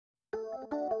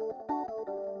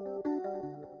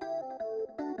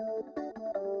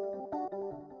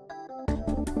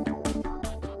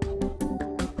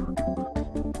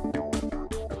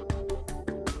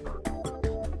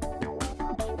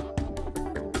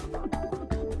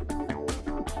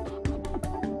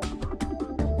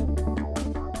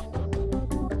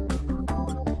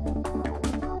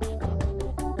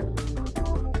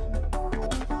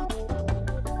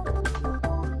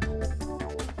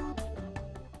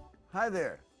Hi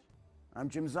there, I'm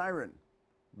Jim Zirin.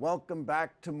 Welcome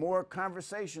back to more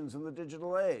Conversations in the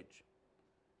Digital Age.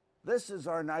 This is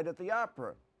our night at the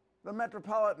opera, the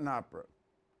Metropolitan Opera.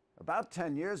 About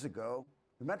 10 years ago,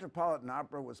 the Metropolitan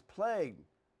Opera was plagued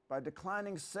by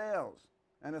declining sales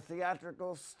and a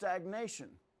theatrical stagnation.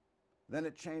 Then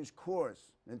it changed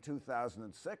course in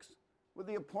 2006 with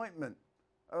the appointment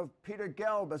of Peter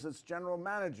Gelb as its general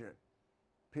manager.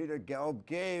 Peter Gelb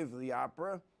gave the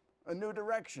opera a new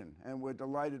direction, and we're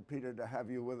delighted, Peter, to have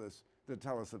you with us to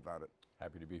tell us about it.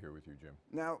 Happy to be here with you, Jim.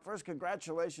 Now, first,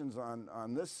 congratulations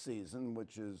on this season,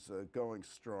 which is going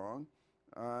strong,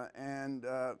 and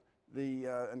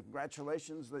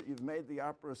congratulations that you've made the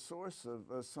opera a source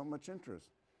of so much interest.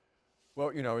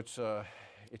 Well, you know, it's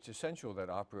essential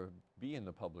that opera be in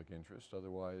the public interest,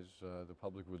 otherwise the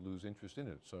public would lose interest in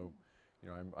it. So, you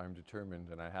know, I'm determined,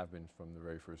 and I have been from the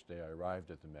very first day I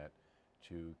arrived at the Met,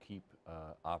 to keep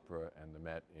opera and the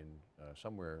Met in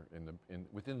somewhere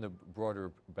within the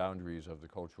broader boundaries of the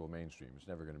cultural mainstream. It's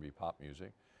never going to be pop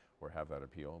music or have that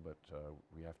appeal, but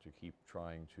we have to keep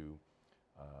trying to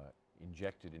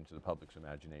inject it into the public's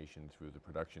imagination through the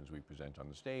productions we present on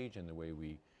the stage and the way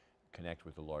we connect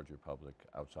with the larger public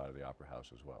outside of the opera house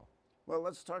as well. Well,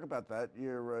 let's talk about that.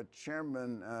 Your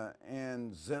chairman,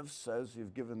 Ann Ziff, says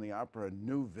you've given the opera a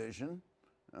new vision.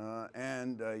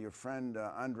 And your friend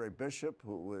Andre Bishop,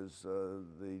 who was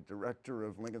the director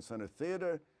of Lincoln Center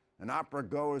Theater, an opera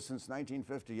goer since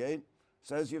 1958,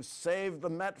 says you've saved the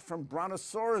Met from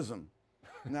brontosaurism.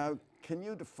 Now, can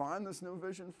you define this new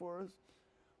vision for us?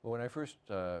 Well, when I first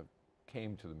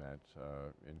came to the Met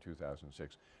in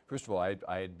 2006, first of all,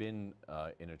 I had been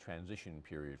in a transition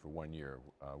period for 1 year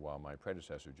while my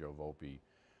predecessor, Joe Volpe,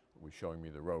 was showing me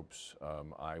the ropes.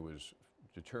 I was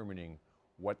determining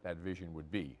what that vision would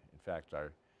be. In fact,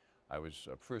 I was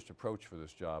first approached for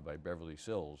this job by Beverly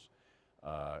Sills,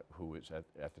 who was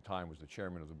at the time was the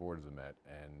chairman of the board of the Met,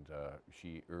 and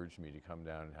she urged me to come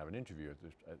down and have an interview.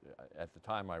 At the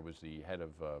time, I was the head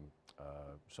of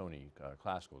Sony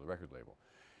Classical, the record label.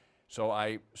 So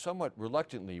I somewhat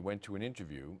reluctantly went to an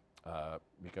interview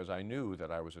because I knew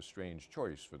that I was a strange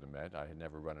choice for the Met. I had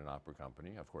never run an opera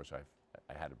company. Of course,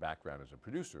 I had a background as a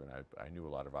producer, and I knew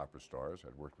a lot of opera stars.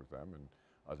 I'd worked with them and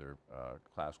other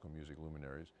classical music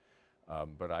luminaries,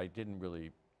 but I didn't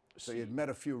really So you'd met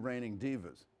a few reigning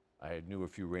divas. I knew a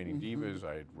few reigning divas.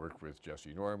 I had worked with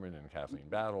Jessie Norman and Kathleen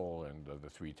Battle and the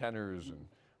Three Tenors and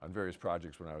on various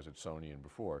projects when I was at Sony and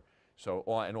before. So,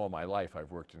 all my life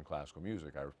I've worked in classical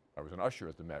music. I was an usher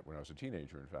at the Met when I was a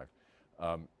teenager, in fact.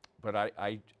 But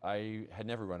I had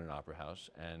never run an opera house,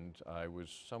 and I was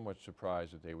somewhat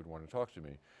surprised that they would want to talk to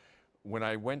me. When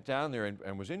I went down there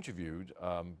and was interviewed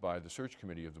by the search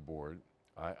committee of the board,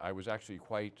 I was actually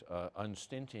quite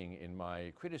unstinting in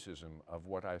my criticism of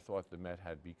what I thought the Met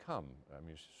had become. I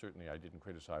mean, certainly I didn't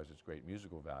criticize its great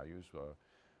musical values,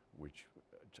 which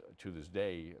to this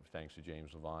day, thanks to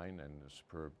James Levine and the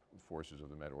superb forces of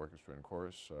the Met Orchestra and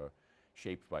Chorus,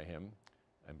 shaped by him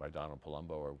and by Donald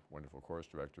Palumbo, our wonderful chorus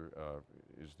director,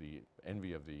 is the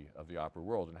envy of the opera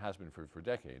world and has been for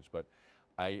decades. But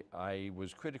I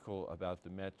was critical about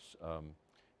the Met's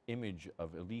image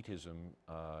of elitism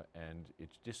and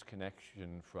its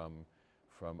disconnection from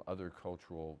other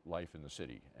cultural life in the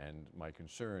city. And my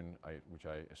concern, which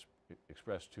I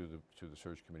expressed to the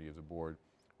search committee of the board,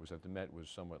 was that the Met was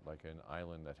somewhat like an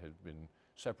island that had been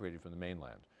separated from the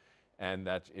mainland, and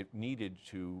that it needed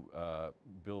to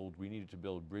we needed to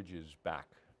build bridges back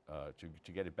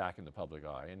to get it back in the public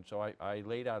eye. And so I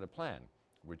laid out a plan,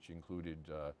 which included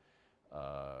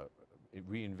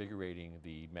reinvigorating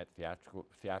the Met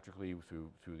theatrically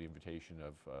through the invitation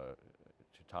of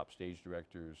to top stage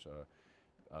directors,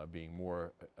 being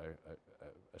more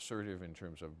assertive in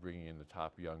terms of bringing in the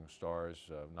top young stars,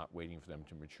 not waiting for them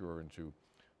to mature into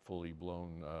fully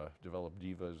blown, developed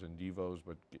divas and divos,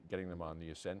 but getting them on the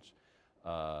ascent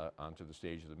onto the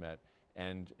stage of the Met,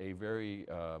 and a very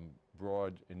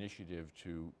broad initiative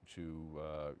to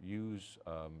use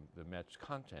the Met's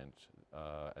content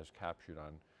as captured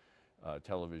on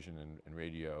television and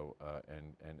radio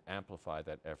and amplify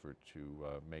that effort to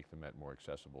make the Met more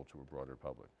accessible to a broader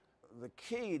public. The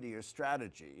key to your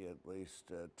strategy, at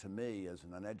least to me as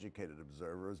an uneducated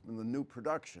observer, has been the new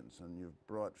productions, and you've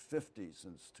brought 50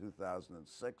 since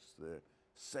 2006. There are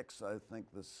 6, I think,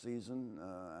 this season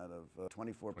out of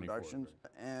 24 productions.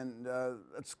 Right. And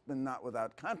it's been not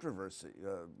without controversy.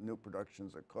 New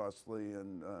productions are costly,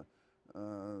 and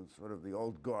sort of the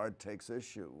old guard takes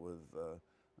issue with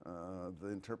the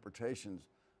interpretations.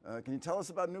 Can you tell us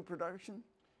about new production?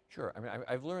 Sure. I mean,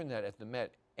 I've learned that at the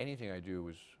Met, anything I do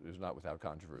is not without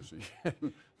controversy.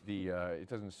 it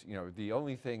doesn't, the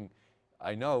only thing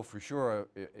I know for sure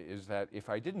is that if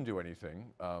I didn't do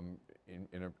anything in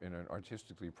an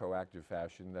artistically proactive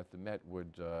fashion, that the Met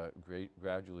would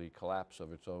gradually collapse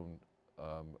of its own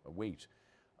weight,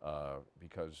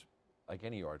 because like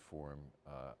any art form,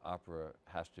 opera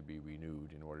has to be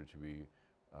renewed in order to be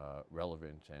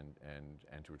relevant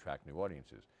and to attract new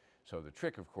audiences. So the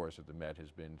trick, of course, at the Met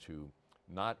has been to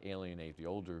not alienate the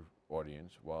older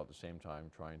audience while at the same time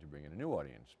trying to bring in a new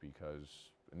audience,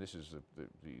 because, and this is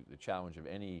the challenge of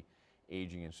any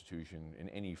aging institution in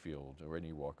any field or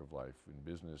any walk of life, in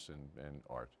business and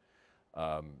art.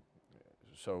 But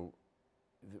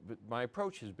my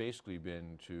approach has basically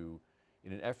been to,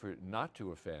 in an effort not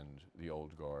to offend the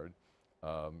old guard,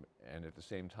 and at the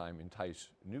same time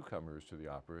entice newcomers to the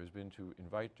opera, has been to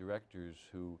invite directors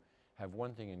who have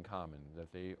one thing in common,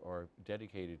 that they are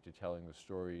dedicated to telling the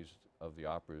stories of the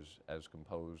operas as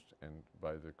composed and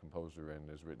by the composer and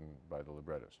as written by the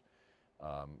librettist.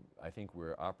 I think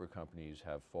where opera companies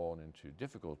have fallen into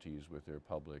difficulties with their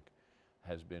public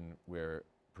has been where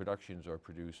productions are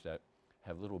produced that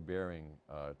have little bearing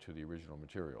to the original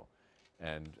material.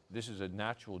 And this is a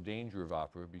natural danger of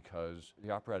opera because the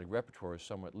operatic repertoire is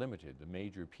somewhat limited. The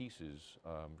major pieces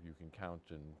you can count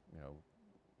in,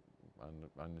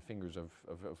 on the fingers of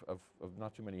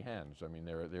not too many hands. I mean,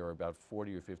 there are about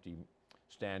 40 or 50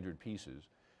 standard pieces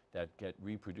that get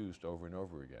reproduced over and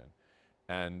over again.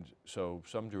 And so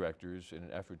some directors, in an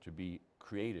effort to be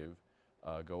creative,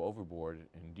 go overboard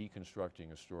in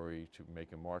deconstructing a story to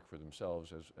make a mark for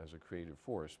themselves as a creative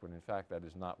force, when in fact that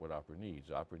is not what opera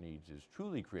needs. Opera needs is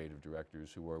truly creative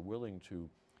directors who are willing to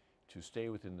stay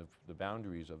within the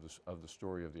boundaries of the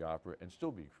story of the opera and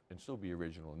still be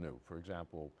original and new. For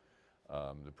example,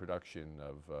 the production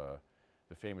of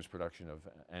the famous production of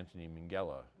Anthony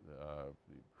Minghella,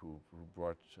 who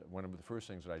brought, one of the first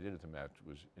things that I did at the Met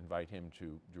was invite him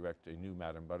to direct a new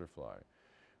Madame Butterfly,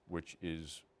 which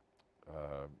is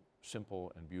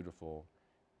simple and beautiful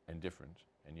and different,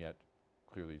 and yet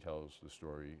clearly tells the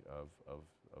story of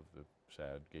the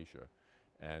sad geisha.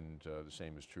 And the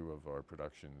same is true of our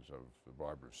productions of The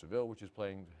Barber of Seville, which has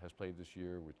played this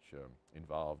year, which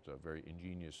involved a very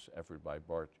ingenious effort by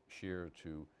Bart Scheer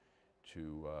to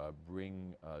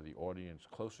bring the audience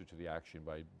closer to the action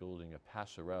by building a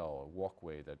passerelle, a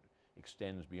walkway that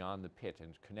extends beyond the pit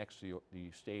and connects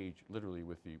the stage literally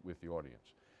with the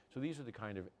audience. So these are the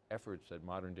kind of efforts that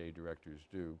modern day directors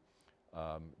do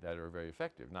that are very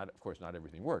effective. Of course, not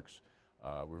everything works.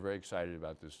 We're very excited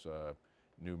about this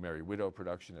new Merry Widow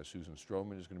production that Susan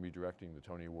Stroman is going to be directing, the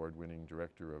Tony Award winning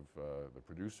director of The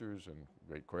Producers and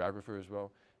great choreographer as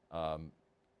well.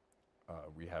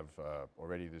 We have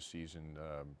already this season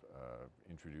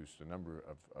introduced a number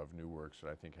of new works that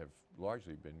I think have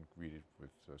largely been greeted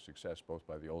with success both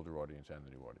by the older audience and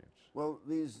the new audience. Well,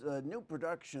 these new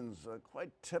productions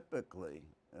quite typically,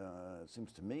 it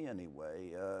seems to me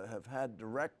anyway, have had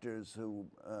directors who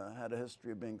had a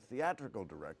history of being theatrical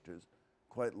directors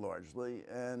quite largely,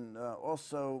 and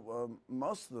also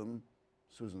most of them,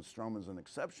 Susan Stroman's an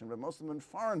exception, but most of them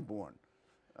foreign-born.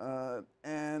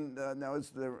 Now,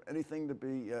 is there anything to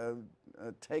be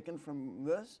taken from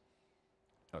this?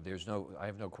 I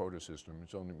have no quota system.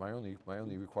 It's only my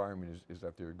only requirement is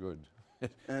that they're good.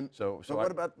 And so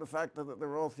what about the fact that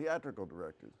they're all theatrical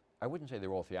directors? I wouldn't say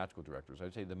they're all theatrical directors.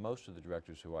 I'd say that most of the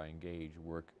directors who I engage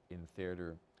work in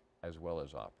theater as well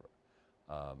as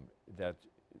opera. That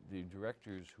the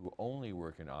directors who only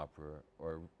work in opera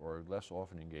are less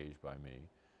often engaged by me,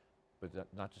 but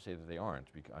not to say that they aren't.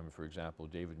 For example,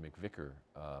 David McVicker,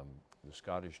 the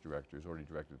Scottish director, has already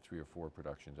directed 3 or 4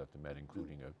 productions at the Met,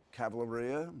 including a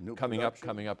Cavalleria, new coming up,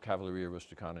 Cavalleria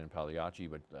Rusticana and Pagliacci.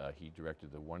 But he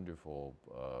directed the wonderful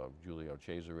Giulio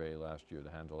Cesare last year, the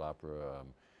Handel opera,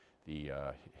 the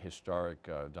historic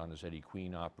Donizetti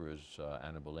Queen operas,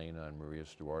 Anna Bolena and Maria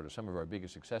Stuarda. Some of our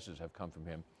biggest successes have come from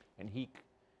him, and he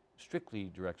strictly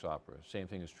directs opera. Same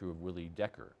thing is true of Willie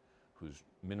Decker, whose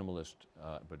minimalist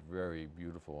but very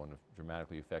beautiful and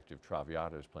dramatically effective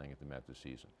Traviata is playing at the Met this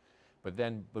season.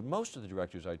 But most of the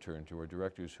directors I turn to are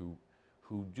directors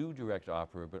who do direct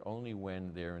opera, but only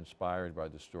when they're inspired by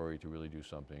the story to really do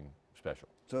something special.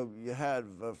 So you have,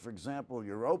 for example,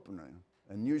 your opener,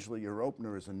 and usually your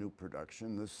opener is a new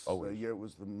production. This year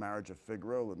was The Marriage of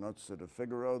Figaro, The Nozze di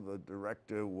Figaro. The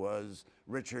director was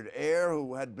Richard Eyre,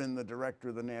 who had been the director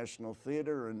of the National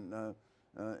Theatre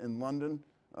in London.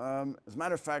 As a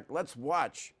matter of fact, let's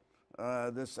watch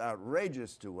this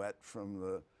outrageous duet from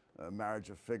the Marriage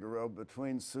of Figaro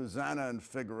between Susanna and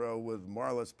Figaro, with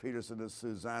Marlis Peterson as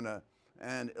Susanna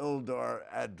and Ildar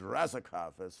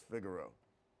Adrazikov as Figaro.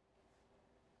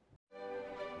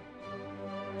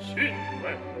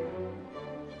 cinque,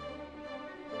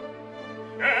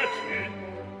 10,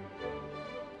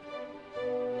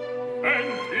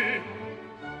 20,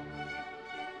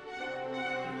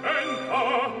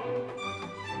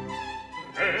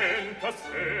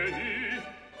 36,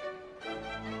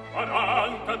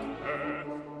 43.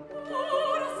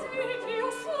 Ora sì che io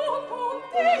son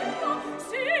contenta,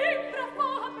 sembra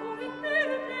fatto il per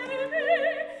me,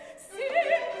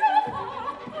 sembra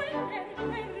fatto il per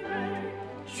me.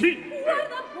 Cinque,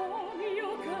 Guarda un po' mio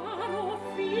caro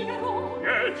Figaro,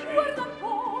 10, guarda un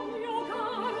po' mio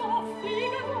caro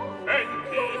Figaro, 20,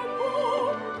 guarda un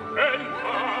po', 30,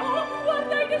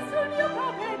 guarda che sul mio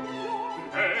capello,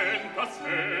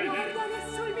 36, guarda che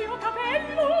sul mio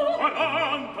capello,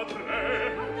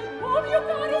 43. oh mio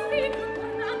caro Figaro,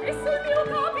 guarda che sul mio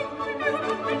capello,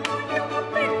 il mio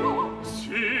capello.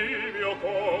 Sì, mio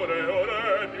cuore,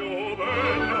 ore più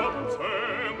bella,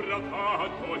 sembra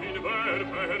fatto in ver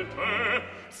per te,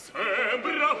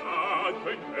 sembra fatto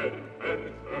in ver per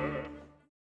te.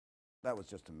 That was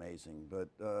just amazing. But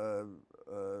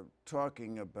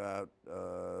talking about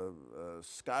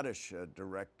Scottish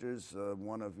directors,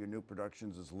 one of your new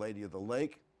productions is Lady of the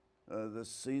Lake this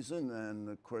season. And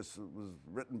of course, it was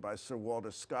written by Sir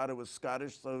Walter Scott. It was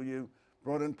Scottish, so you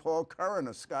brought in Paul Curran,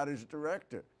 a Scottish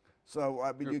director. So,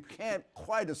 I mean, you can't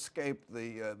quite escape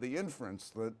the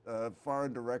inference that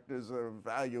foreign directors are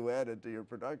value added to your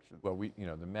production. Well,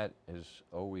 the Met has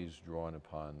always drawn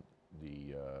upon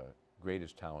the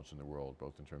greatest talents in the world,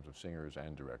 both in terms of singers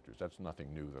and directors. That's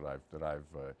nothing new that I've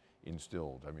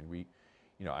instilled. I mean,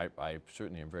 I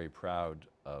certainly am very proud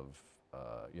of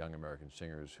young American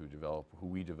singers who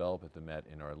we develop at the Met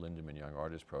in our Lindemann Young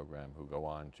Artist Program, who go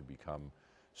on to become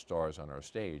stars on our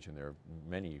stage, and there are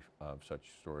many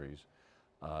such stories.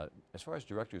 As far as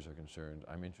directors are concerned,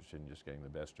 I'm interested in just getting the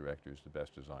best directors, the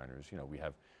best designers. We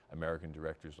have American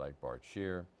directors like Bart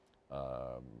Shear,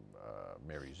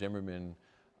 Mary Zimmerman.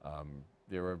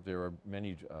 There are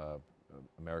many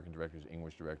American directors,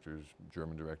 English directors,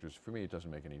 German directors. For me, it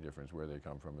doesn't make any difference where they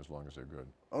come from as long as they're good.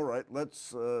 All right,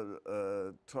 let's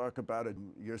talk about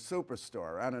your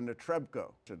superstar, Anna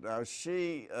Netrebko. Now,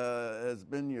 she has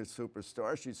been your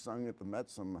superstar. She's sung at the Met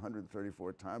some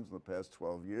 134 times in the past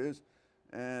 12 years.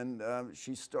 And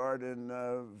she starred in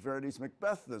Verdi's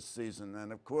Macbeth this season.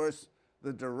 And of course,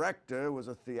 the director was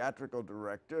a theatrical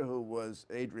director who was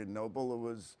Adrian Noble, who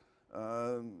was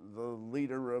the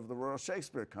leader of the Royal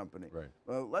Shakespeare Company. Right.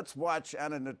 Let's watch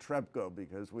Anna Netrebko,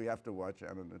 because we have to watch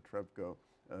Anna Netrebko.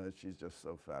 She's just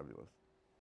so fabulous.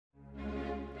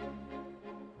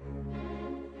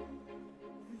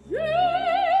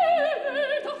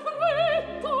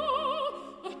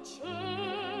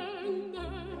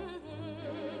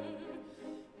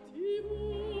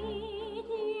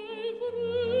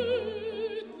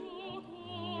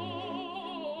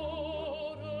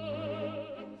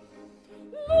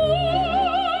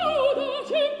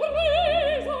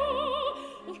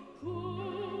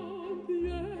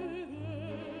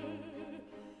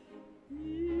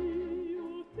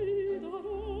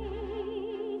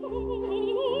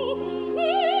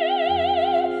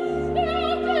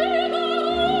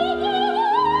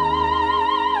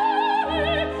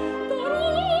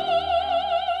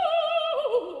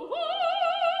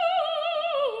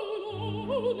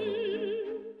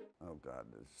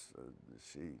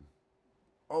 She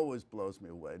always blows me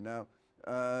away. Now,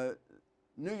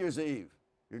 New Year's Eve,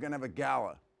 you're going to have a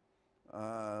gala,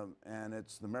 and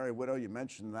it's the Merry Widow. You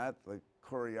mentioned that, the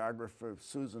choreographer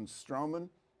Susan Stroman.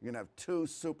 You're going to have two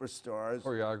superstars.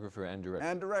 Choreographer and director.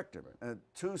 And director.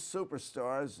 Two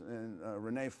superstars, in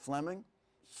Renee Fleming,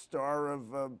 star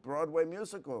of Broadway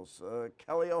musicals,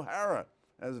 Kelly O'Hara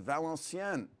as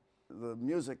Valenciennes. The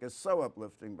music is so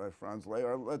uplifting by Franz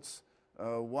Lehrer. Let's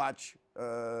watch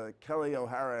Kelly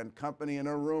O'Hara and company in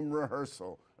a room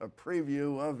rehearsal, a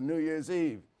preview of New Year's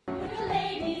Eve. The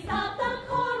ladies of the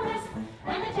chorus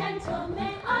and the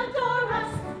gentlemen adore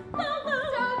us.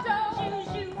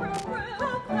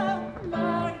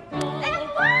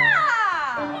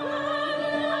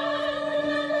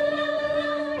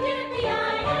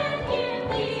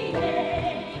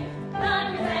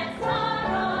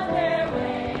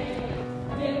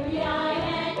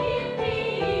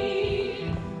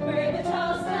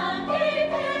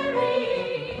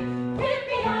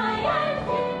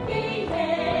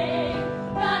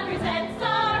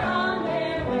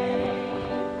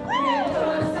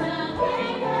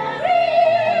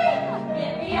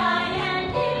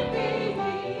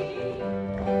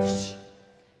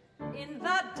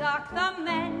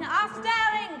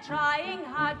 Trying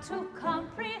hard to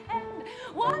comprehend,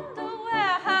 wonder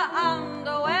where her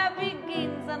underwear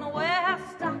begins and where her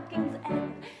stockings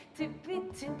end.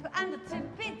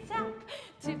 tippy-tap,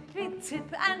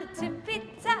 tippy-tip and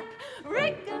tippy-tap,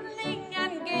 wriggling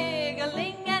and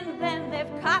giggling, and then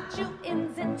they've caught you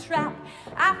in the trap.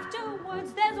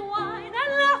 Afterwards there's wine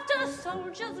and laughter,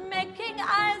 soldiers making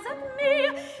eyes at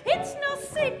me. It's no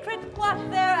secret what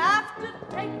they're after.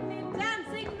 Take me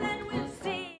dancing, then we'll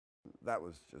see. That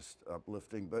was just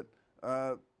uplifting. But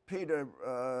Peter,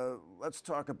 let's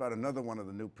talk about another one of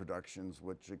the new productions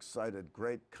which excited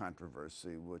great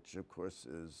controversy, which of course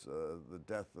is the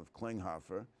death of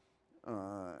Klinghoffer.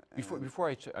 Before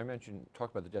I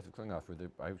talk about the death of Klinghoffer,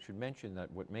 I should mention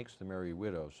that what makes The Merry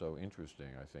Widow so interesting,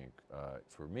 I think,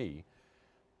 for me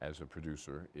as a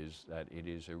producer, is that it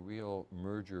is a real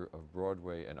merger of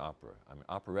Broadway and opera. I mean,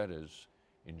 operettas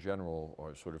in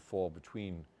general sort of fall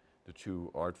between the two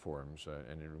art forms,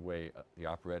 and in a way, the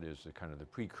operetta is the kind of the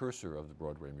precursor of the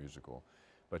Broadway musical.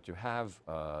 But to have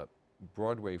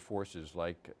Broadway forces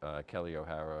like Kelly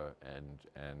O'Hara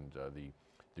and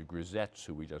the Grisettes,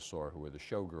 who we just saw, who are the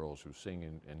showgirls who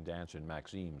sing and dance in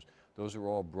Maxime's, those are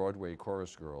all Broadway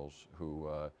chorus girls who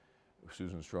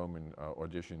Susan Stroman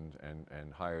auditioned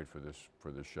and hired for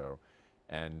this show.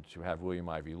 And to have William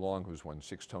Ivey Long, who's won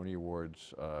 6 Tony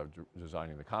Awards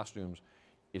designing the costumes,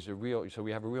 is a real, so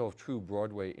we have a real true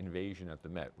Broadway invasion at the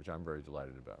Met, which I'm very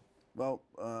delighted about. Well,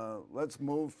 let's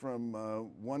move from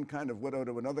one kind of widow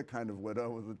to another kind of widow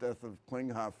with the death of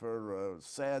Klinghoffer, a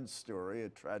sad story, a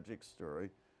tragic story,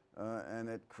 and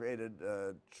it created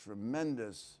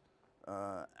tremendous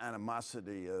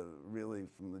animosity really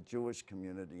from the Jewish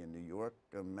community in New York,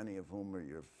 many of whom are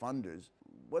your funders.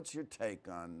 What's your take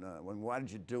on, why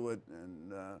did you do it,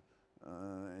 and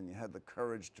you had the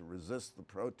courage to resist the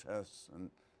protests,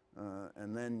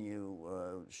 and then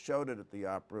you showed it at the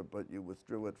opera, but you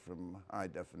withdrew it from high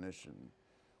definition?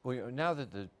 Well, you know, now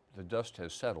that the dust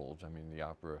has settled, I mean, the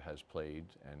opera has played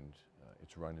and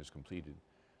its run is completed.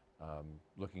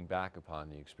 Looking back upon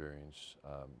the experience,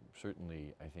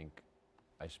 certainly I think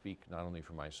I speak not only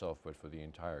for myself, but for the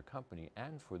entire company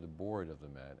and for the board of the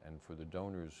Met and for the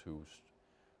donors who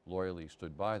loyally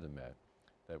stood by the Met,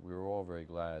 that we were all very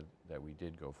glad that we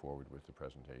did go forward with the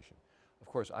presentation. Of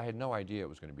course, I had no idea it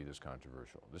was going to be this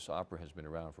controversial. This opera has been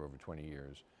around for over 20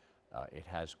 years. It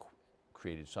has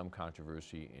created some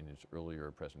controversy in its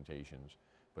earlier presentations,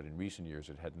 but in recent years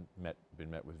it hadn't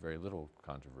been met with very little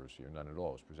controversy, or none at all.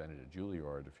 It was presented at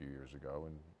Juilliard a few years ago,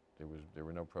 and there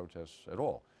were no protests at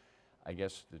all. I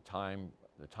guess the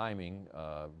timing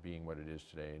being what it is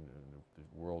today, and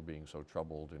the world being so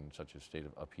troubled in such a state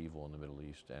of upheaval in the Middle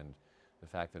East, and the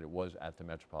fact that it was at the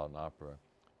Metropolitan Opera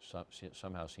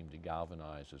somehow seemed to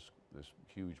galvanize this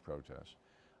huge protest.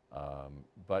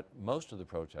 But most of the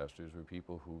protesters were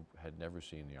people who had never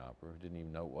seen the opera, who didn't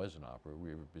even know it was an opera. We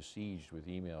were besieged with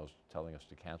emails telling us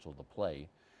to cancel the play.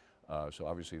 So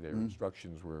obviously their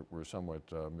instructions were somewhat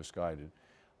misguided.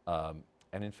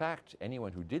 And in fact,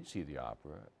 anyone who did see the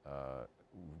opera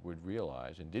would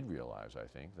realize, and did realize, I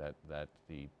think, that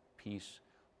the piece,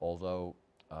 although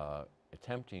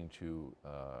attempting to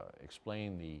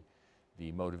explain the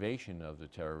motivation of the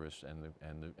terrorists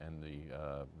and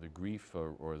the grief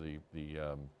or the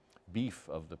beef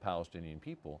of the Palestinian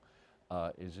people,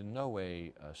 is in no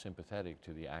way sympathetic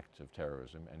to the act of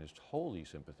terrorism, and is wholly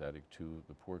sympathetic to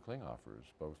the poor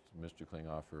Klinghofers, both Mr.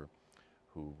 Klinghoffer,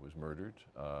 who was murdered,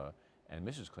 and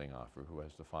Mrs. Klinghoffer, who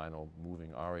has the final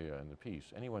moving aria in the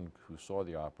piece. Anyone who saw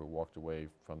the opera walked away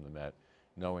from the Met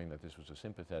knowing that this was a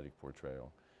sympathetic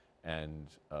portrayal and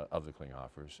of the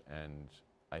Klinghoffers, and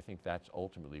I think that's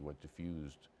ultimately what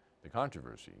diffused the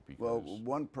controversy. Because well,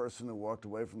 one person who walked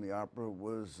away from the opera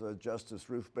was Justice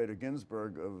Ruth Bader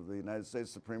Ginsburg of the United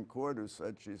States Supreme Court, who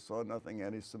said she saw nothing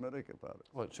anti-Semitic about it.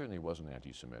 Well, it certainly wasn't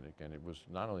anti-Semitic, and it was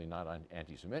not only not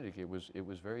anti-Semitic, it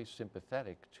was very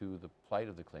sympathetic to the plight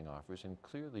of the Klinghofers, and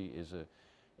clearly is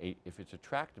if it's a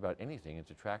tract about anything,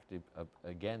 it's a tract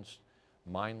against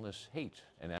mindless hate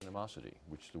and animosity,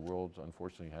 which the world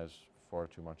unfortunately has far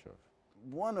too much of.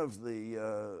 One of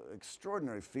the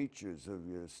extraordinary features of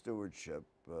your stewardship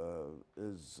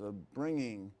is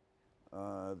bringing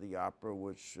the opera,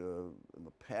 which in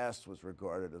the past was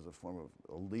regarded as a form of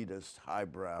elitist,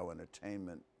 highbrow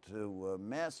entertainment, to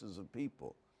masses of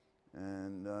people.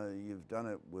 And you've done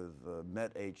it with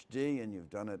Met HD, and you've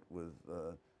done it with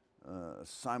a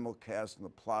simulcast in the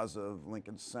plaza of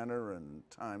Lincoln Center and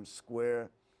Times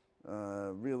Square.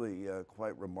 Really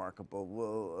quite remarkable.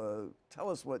 Well, tell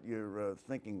us what your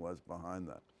thinking was behind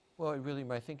that. Well,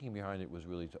 my thinking behind it was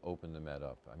really to open the Met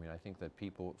up. I mean, I think that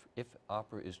people, if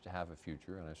opera is to have a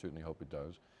future, and I certainly hope it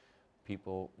does,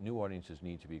 new audiences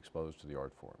need to be exposed to the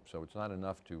art form. So it's not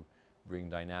enough to bring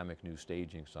dynamic new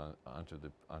stagings onto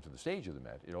the stage of the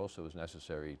Met. It also is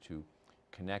necessary to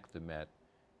connect the Met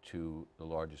to the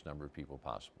largest number of people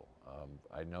possible.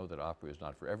 I know that opera is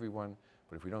not for everyone,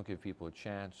 but if we don't give people a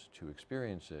chance to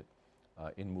experience it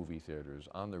in movie theaters,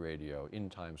 on the radio, in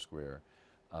Times Square,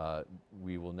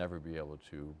 we will never be able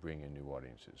to bring in new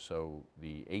audiences. So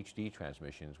the HD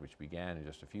transmissions, which began in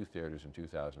just a few theaters in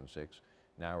 2006,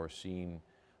 now are seen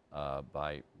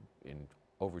in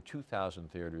over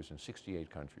 2,000 theaters in 68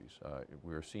 countries.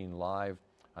 We're seen live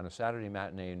on a Saturday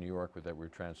matinee in New York that we're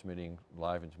transmitting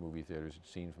live into movie theaters.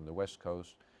 It's seen from the West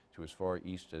Coast to as far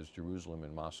east as Jerusalem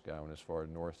and Moscow, and as far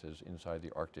north as inside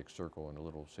the Arctic Circle in a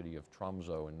little city of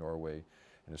Tromsø in Norway,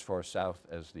 and as far south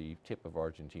as the tip of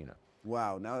Argentina.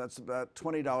 Wow, now that's about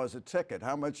 $20 a ticket.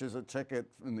 How much is a ticket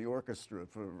in the orchestra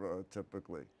for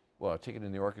typically? Well, a ticket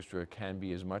in the orchestra can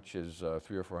be as much as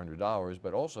 $300 or $400,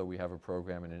 but also we have a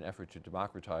program in an effort to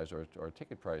democratize our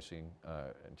ticket pricing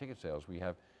and ticket sales. We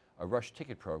have a rush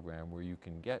ticket program where you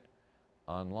can get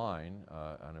online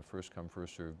on a first-come,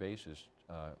 first-served basis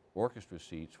orchestra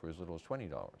seats for as little as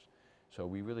 $20. So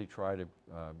we really try to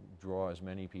draw as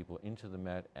many people into the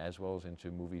Met as well as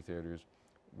into movie theaters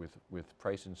with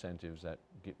price incentives that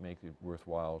make it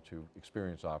worthwhile to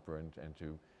experience opera and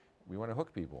to, we want to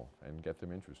hook people and get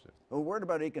them interested. A word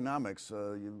about economics.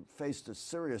 You faced a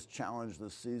serious challenge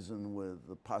this season with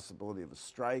the possibility of a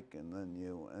strike, and then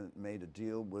you made a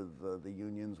deal with the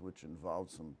unions, which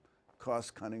involved some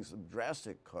cost cutting, some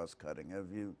drastic cost cutting.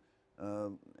 Have you,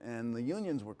 and the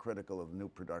unions were critical of new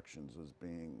productions as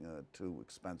being too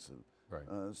expensive. Right.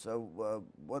 So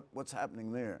what's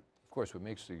happening there? Of course, what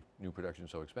makes the new production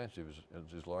so expensive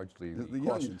is largely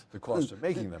the cost of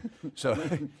making them.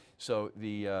 So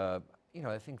the you know,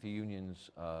 I think the union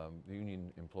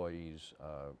employees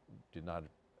did not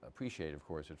appreciate, of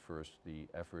course, at first the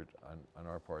effort on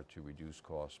our part to reduce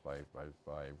costs by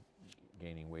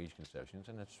gaining wage concessions,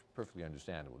 and that's perfectly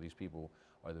understandable. These people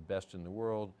are the best in the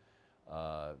world.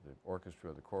 The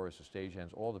orchestra, the chorus, the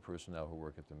stagehands, all the personnel who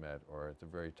work at the Met are at the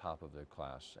very top of their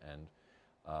class, and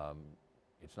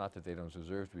it's not that they don't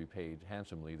deserve to be paid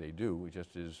handsomely, they do. It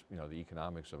just is, you know, the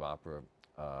economics of opera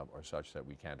are such that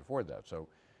we can't afford that. So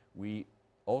we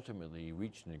ultimately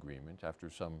reached an agreement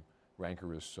after some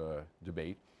rancorous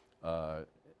debate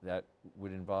that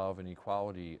would involve an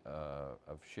equality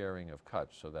of sharing of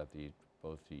cuts, so that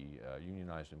both the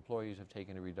unionized employees have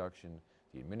taken a reduction,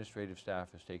 the administrative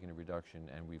staff has taken a reduction,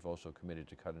 and we've also committed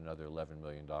to cut another $11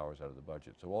 million out of the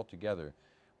budget. So altogether,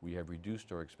 we have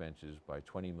reduced our expenses by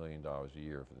 $20 million a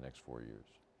year for the next 4 years.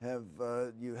 Have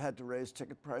you had to raise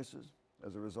ticket prices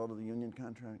as a result of the union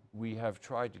contract? We have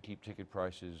tried to keep ticket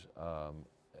prices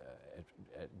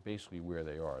at basically where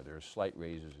they are. There are slight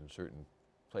raises in certain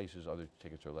places, other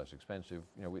tickets are less expensive.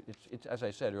 You know, it's as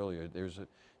I said earlier, there's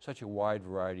such a wide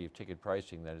variety of ticket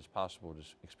pricing that it's possible to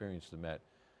experience the Met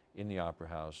in the Opera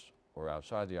House or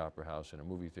outside the Opera House in a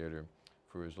movie theater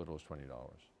for as little as $20.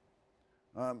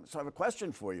 So I have a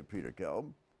question for you, Peter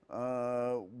Gelb.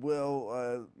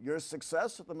 Will your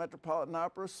success at the Metropolitan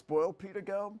Opera spoil Peter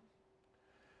Gelb?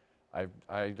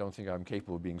 I don't think I'm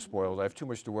capable of being spoiled. I have too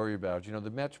much to worry about. You know,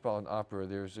 the Metropolitan Opera,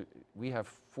 we have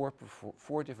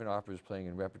four different operas playing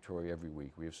in repertory every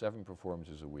week. We have 7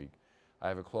 performances a week. I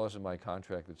have a clause in my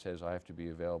contract that says I have to be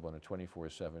available on a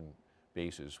 24/7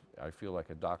 basis. I feel like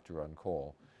a doctor on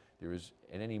call. There is,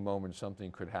 at any moment,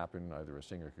 something could happen. Either a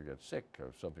singer could get sick,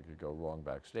 or something could go wrong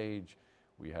backstage.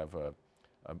 We have a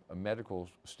medical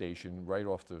station right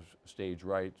off the stage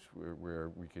right, where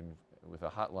we can, with a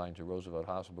hotline to Roosevelt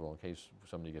Hospital in case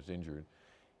somebody gets injured.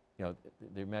 You know,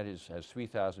 the Met has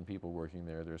 3,000 people working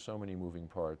there. There are so many moving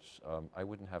parts. I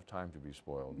wouldn't have time to be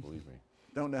spoiled, believe me.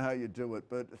 Don't know how you do it,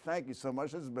 but thank you so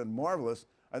much. This has been marvelous.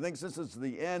 I think since it's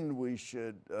the end, we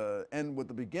should end with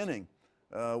the beginning,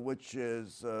 which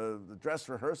is the dress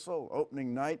rehearsal,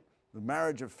 opening night, the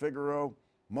marriage of Figaro,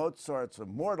 Mozart's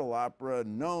immortal opera,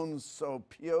 Non so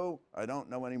più, I don't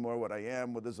know anymore what I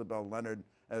am, with Isabel Leonard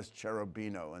as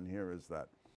Cherubino, and here is that.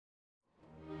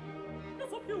 Non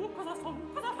so più cosa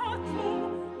son, cosa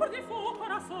faccio, por di fuoco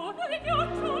ora sono di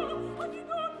ghiaccio, ogni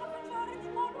donna fa mangiare di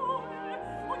parole,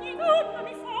 ogni donna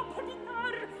mi fa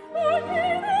palpitar,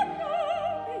 ogni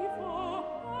donna mi fa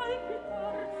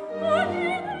palpitar,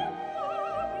 ogni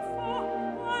donna mi fa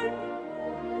palpitar.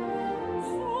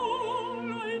 Solo il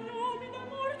nome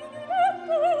d'amor di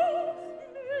diletto,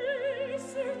 e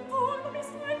se tu non mi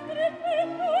stai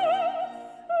credendo,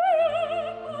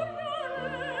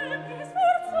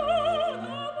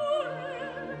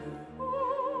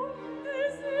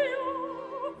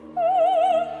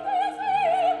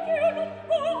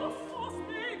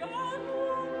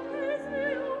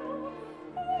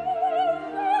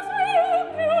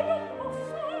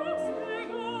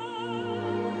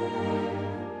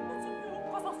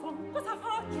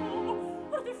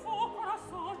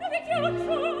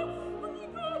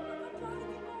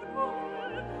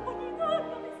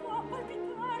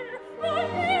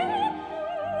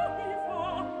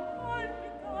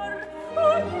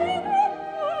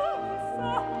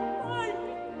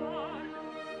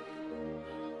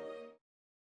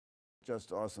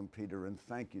 just awesome, Peter, and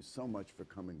thank you so much for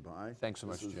coming by. Thanks so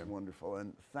much, This is Jim. wonderful,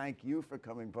 and thank you for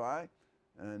coming by.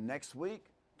 Next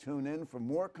week, tune in for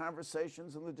more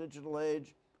conversations in the digital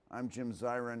age. I'm Jim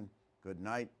Zirin. Good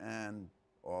night and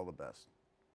all the best.